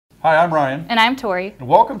Hi, I'm Ryan. And I'm Tori. And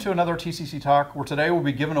welcome to another TCC Talk, where today we'll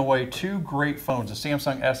be giving away two great phones, the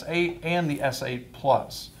Samsung S8 and the S8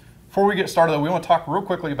 Plus. Before we get started, though, we want to talk real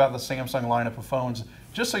quickly about the Samsung lineup of phones,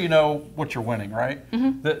 just so you know what you're winning, right?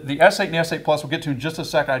 The S8 and the S8 Plus we'll get to in just a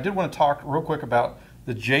second. I did want to talk real quick about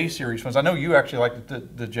the J series phones. I know you actually like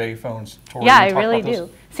the J phones, Tori. Yeah, I really do.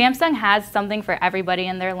 Samsung has something for everybody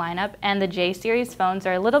in their lineup, and the J series phones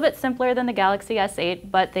are a little bit simpler than the Galaxy S8,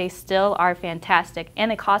 but they still are fantastic, and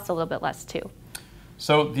they cost a little bit less too.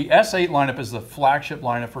 So the S8 lineup is the flagship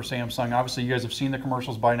lineup for Samsung. Obviously, you guys have seen the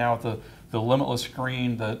commercials by now with the limitless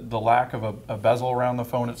screen, the lack of a bezel around the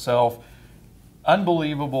phone itself.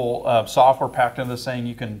 Unbelievable software packed into this thing.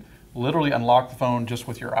 You can literally unlock the phone just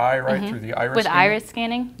with your eye, right, through the iris scanning. Iris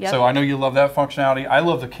scanning, yep. So I know you love that functionality. I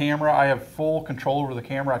love the camera. I have full control over the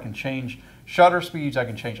camera. I can change shutter speeds. I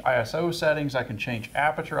can change ISO settings. I can change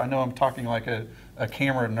aperture. I know I'm talking like a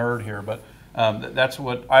camera nerd here, but that's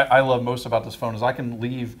what I love most about this phone is I can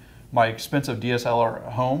leave my expensive DSLR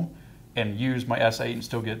at home and use my S8 and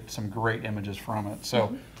still get some great images from it.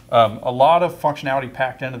 So a lot of functionality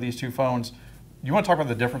packed into these two phones. You want to talk about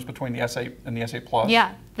the difference between the S8 and the S8 Plus?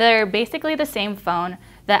 Yeah, they're basically the same phone.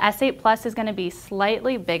 The S8 Plus is going to be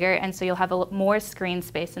slightly bigger, and so you'll have more screen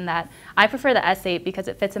space in that. I prefer the S8 because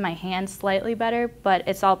it fits in my hand slightly better, but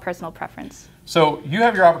it's all personal preference. So you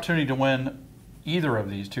have your opportunity to win either of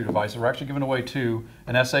these two devices. We're actually giving away two,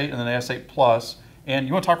 an S8 and an S8 Plus. And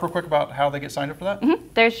you want to talk real quick about how they get signed up for that?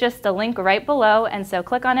 There's just a link right below, and so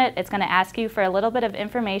click on it. It's going to ask you for a little bit of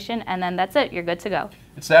information, and then that's it. You're good to go.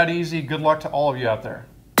 It's that easy. Good luck to all of you out there.